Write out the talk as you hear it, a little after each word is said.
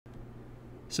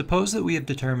Suppose that we have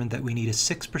determined that we need a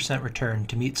 6% return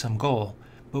to meet some goal,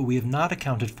 but we have not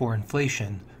accounted for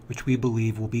inflation, which we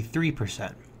believe will be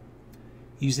 3%.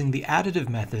 Using the additive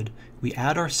method, we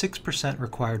add our 6%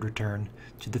 required return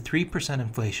to the 3%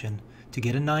 inflation to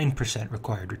get a 9%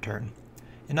 required return.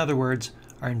 In other words,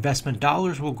 our investment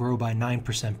dollars will grow by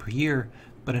 9% per year,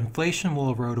 but inflation will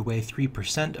erode away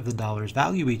 3% of the dollar's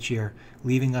value each year,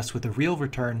 leaving us with a real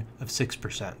return of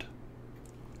 6%.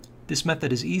 This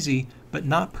method is easy, but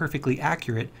not perfectly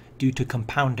accurate due to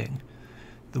compounding.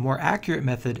 The more accurate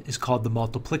method is called the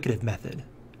multiplicative method.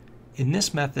 In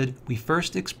this method, we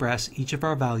first express each of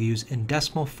our values in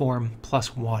decimal form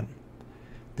plus 1.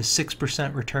 The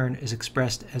 6% return is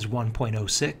expressed as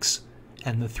 1.06,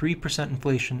 and the 3%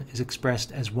 inflation is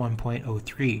expressed as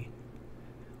 1.03.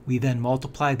 We then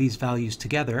multiply these values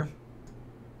together,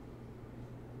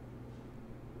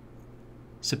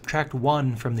 subtract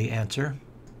 1 from the answer,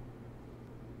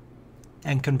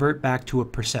 and convert back to a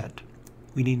percent.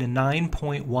 We need a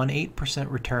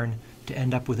 9.18% return to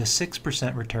end up with a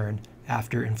 6% return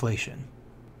after inflation.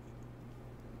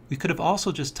 We could have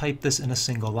also just typed this in a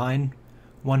single line,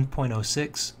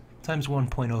 1.06 times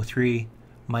 1.03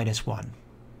 minus 1.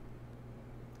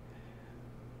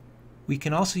 We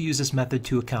can also use this method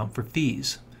to account for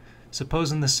fees.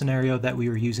 Suppose in this scenario that we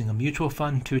were using a mutual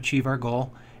fund to achieve our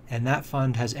goal, and that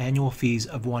fund has annual fees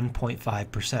of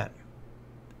 1.5%.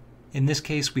 In this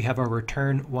case, we have our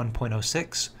return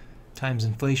 1.06 times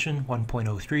inflation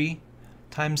 1.03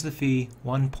 times the fee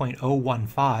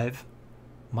 1.015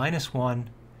 minus 1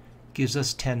 gives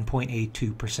us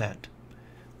 10.82%.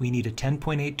 We need a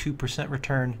 10.82%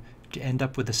 return to end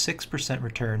up with a 6%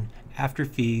 return after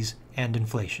fees and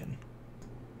inflation.